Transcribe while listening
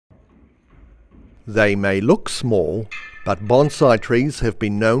They may look small, but bonsai trees have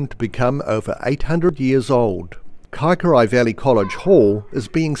been known to become over 800 years old. Kaikorai Valley College Hall is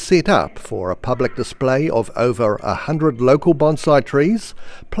being set up for a public display of over 100 local bonsai trees,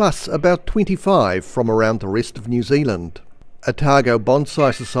 plus about 25 from around the rest of New Zealand. Otago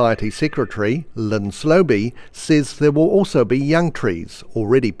Bonsai Society Secretary Lynn Slobey says there will also be young trees,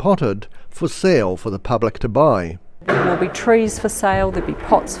 already potted, for sale for the public to buy. There will be trees for sale, there'll be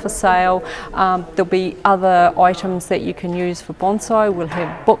pots for sale, there'll be other items that you can use for bonsai. We'll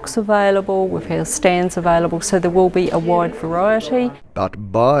have books available, we'll have stands available, so there will be a wide variety.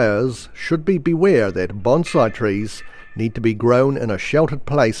 But buyers should be beware that bonsai trees need to be grown in a sheltered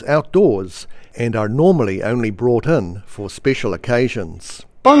place outdoors and are normally only brought in for special occasions.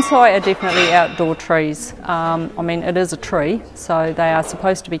 Bonsai are definitely outdoor trees. It is a tree, so they are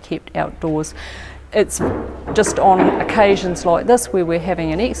supposed to be kept outdoors. It's just on occasions like this where we're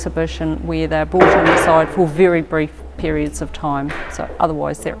having an exhibition where they're brought inside for very brief periods of time, so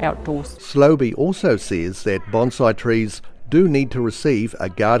otherwise they're outdoors. Slobey also says that bonsai trees do need to receive a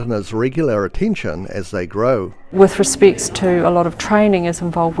gardener's regular attention as they grow. With respects to a lot of training is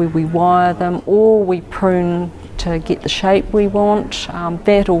involved where we wire them or we prune to get the shape we want.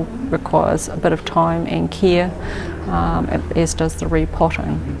 That all requires a bit of time and care, as does the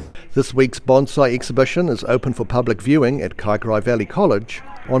repotting. This week's bonsai exhibition is open for public viewing at Kaikorai Valley College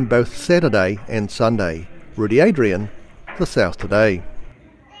on both Saturday and Sunday. Rudy Adrian, The South Today.